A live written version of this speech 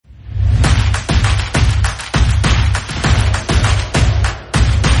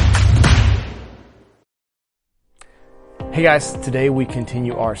Hey guys, today we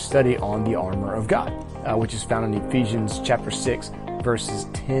continue our study on the armor of God, which is found in Ephesians chapter 6, verses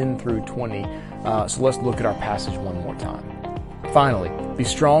 10 through 20. So let's look at our passage one more time. Finally, be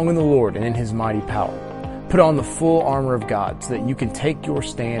strong in the Lord and in His mighty power. Put on the full armor of God so that you can take your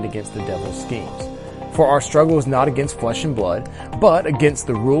stand against the devil's schemes. For our struggle is not against flesh and blood, but against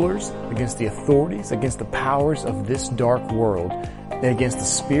the rulers, against the authorities, against the powers of this dark world, and against the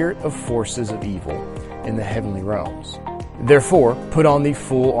spirit of forces of evil in the heavenly realms. Therefore, put on the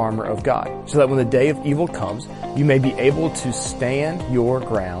full armor of God, so that when the day of evil comes, you may be able to stand your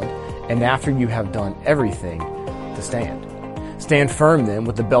ground, and after you have done everything, to stand. Stand firm then,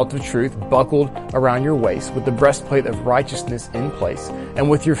 with the belt of truth buckled around your waist, with the breastplate of righteousness in place,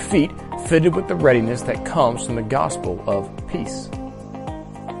 and with your feet fitted with the readiness that comes from the gospel of peace.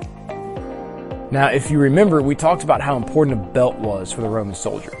 Now, if you remember, we talked about how important a belt was for the Roman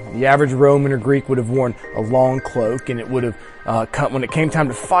soldier. The average Roman or Greek would have worn a long cloak, and it would have, when it came time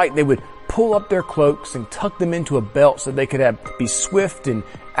to fight, they would pull up their cloaks and tuck them into a belt so they could be swift and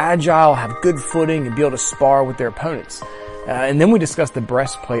agile, have good footing, and be able to spar with their opponents. And then we discussed the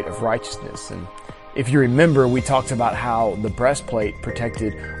breastplate of righteousness. And if you remember, we talked about how the breastplate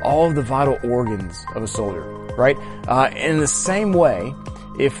protected all of the vital organs of a soldier, right? In the same way,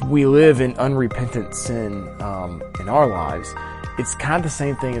 if we live in unrepentant sin in our lives, it's kind of the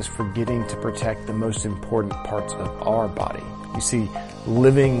same thing as forgetting to protect the most important parts of our body. You see,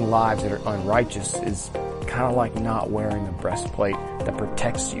 living lives that are unrighteous is kind of like not wearing a breastplate that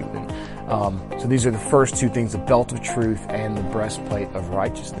protects you. And so these are the first two things, the belt of truth and the breastplate of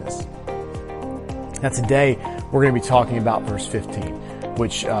righteousness. Now today, we're going to be talking about verse 15,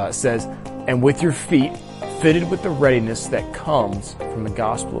 which says, "And with your feet fitted with the readiness that comes from the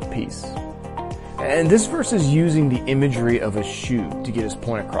gospel of peace." And this verse is using the imagery of a shoe to get his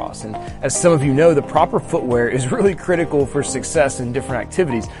point across. And as some of you know, the proper footwear is really critical for success in different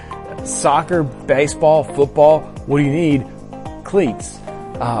activities. Soccer, baseball, football, what do you need? Cleats.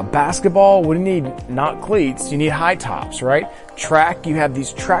 Basketball, what do you need? Not cleats, you need high tops, right? Track, you have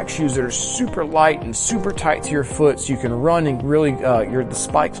these track shoes that are super light and super tight to your foot so you can run and really, the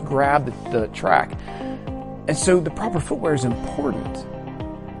spikes grab the track. And so the proper footwear is important.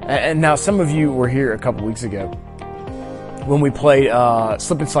 And now some of you were here a couple weeks ago when we played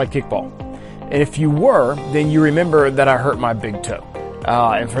slip and slide kickball. And if you were, then you remember that I hurt my big toe.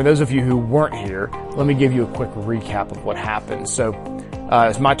 And for those of you who weren't here, let me give you a quick recap of what happened. So it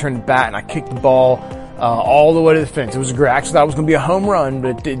was my turn to bat, and I kicked the ball all the way to the fence. It was great. Actually, that was going to be a home run,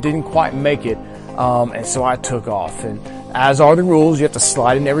 but it didn't quite make it. And so I took off. And as are the rules, you have to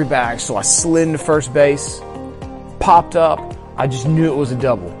slide in every bag. So I slid into first base, popped up. I just knew it was a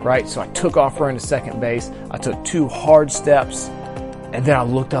double, right? So I took off running to second base. I took 2 hard steps, and then I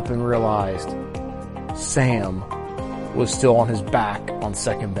looked up and realized Sam was still on his back on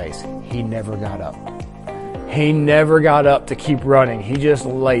second base. He never got up. He never got up to keep running. He just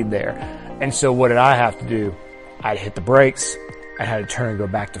laid there. And so what did I have to do? I hit the brakes. I had to turn and go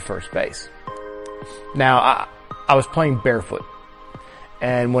back to first base. Now, I was playing barefoot.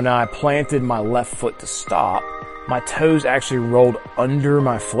 And when I planted my left foot to stop, my toes actually rolled under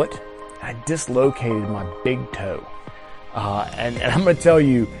my foot. I dislocated my big toe. And I'm going to tell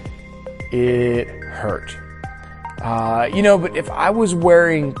you, it hurt. But if I was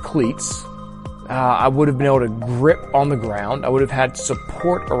wearing cleats, I would have been able to grip on the ground. I would have had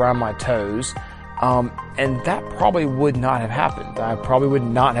support around my toes. And that probably would not have happened. I probably would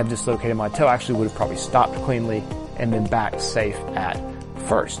not have dislocated my toe. I actually would have probably stopped cleanly and been back safe at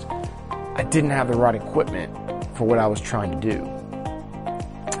first. I didn't have the right equipment for what I was trying to do.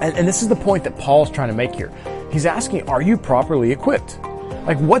 And this is the point that Paul's trying to make here. He's asking, are you properly equipped?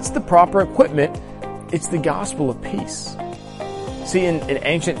 Like, what's the proper equipment? It's the gospel of peace. See, in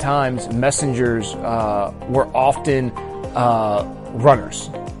ancient times, messengers were often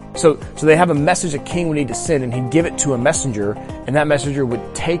runners. So they have a message a king would need to send, and he'd give it to a messenger, and that messenger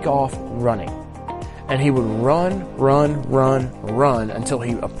would take off running. And he would run until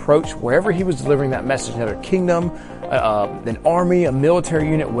he approached wherever he was delivering that message, another kingdom, an army, a military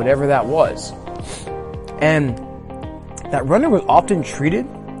unit, whatever that was. And that runner was often treated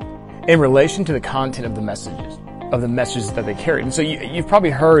in relation to the content of the messages that they carried. And so you've probably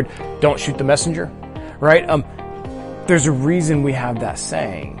heard, don't shoot the messenger, right? There's a reason we have that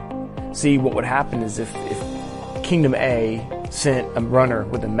saying. See, what would happen is if Kingdom A sent a runner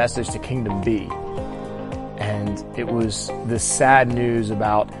with a message to Kingdom B, and it was this sad news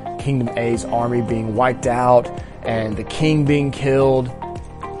about Kingdom A's army being wiped out and the king being killed,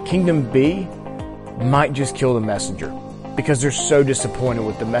 Kingdom B might just kill the messenger because they're so disappointed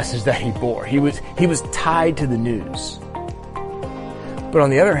with the message that he bore. He was tied to the news. But on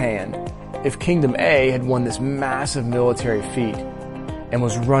the other hand, if Kingdom A had won this massive military feat and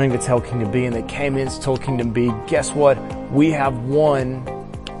was running to tell Kingdom B, and they came in and told Kingdom B, guess what? We have won.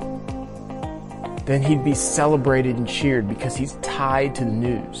 Then he'd be celebrated and cheered because he's tied to the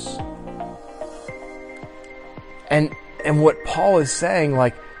news. And what Paul is saying,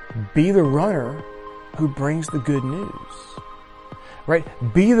 like, be the runner who brings the good news. Right?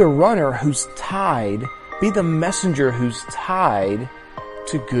 Be the runner who's tied, be the messenger who's tied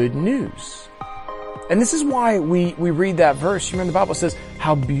to good news. And this is why we read that verse. You remember the Bible says,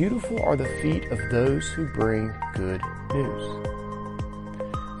 how beautiful are the feet of those who bring good news.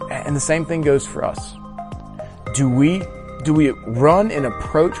 And the same thing goes for us. Do we run and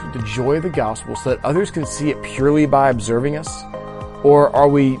approach with the joy of the gospel so that others can see it purely by observing us? Or are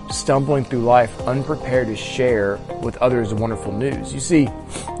we stumbling through life unprepared to share with others the wonderful news? You see,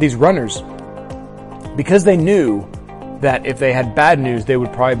 these runners, because they knew that if they had bad news, they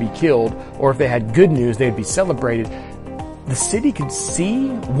would probably be killed, or if they had good news, they'd be celebrated, the city could see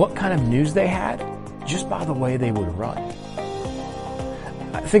what kind of news they had just by the way they would run.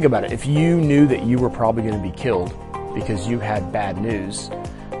 Think about it. If you knew that you were probably going to be killed because you had bad news,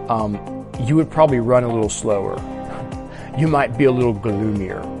 you would probably run a little slower. You might be a little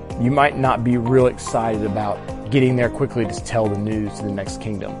gloomier. You might not be real excited about getting there quickly to tell the news to the next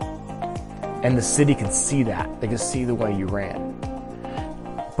kingdom. And the city could see that. They could see the way you ran.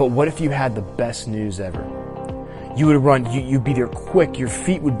 But what if you had the best news ever? You would run, you'd be there quick, your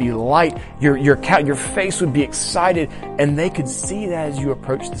feet would be light, your face would be excited, and they could see that as you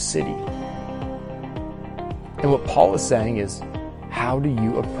approach the city. And what Paul is saying is, how do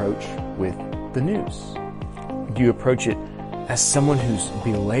you approach with the news? Do you approach it as someone who's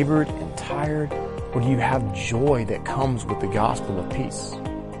belabored and tired, or do you have joy that comes with the gospel of peace?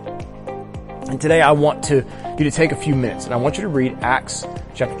 And today I want you to take a few minutes, and I want you to read Acts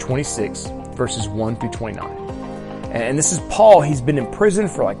chapter 26, verses 1 through 29. And this is Paul. He's been in prison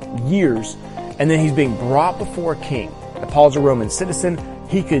for like years, and then he's being brought before a king. Now, Paul's a Roman citizen.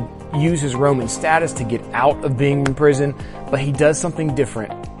 He could use his Roman status to get out of being in prison, but he does something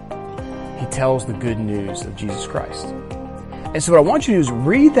different. He tells the good news of Jesus Christ. And so what I want you to do is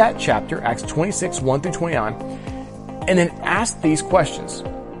read that chapter, Acts 26, 1 through 29, and then ask these questions.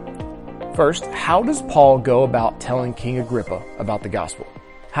 First, how does Paul go about telling King Agrippa about the gospel?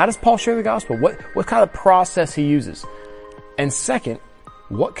 How does Paul share the gospel? What kind of process he uses? And second,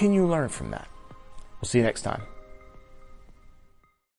 what can you learn from that? We'll see you next time.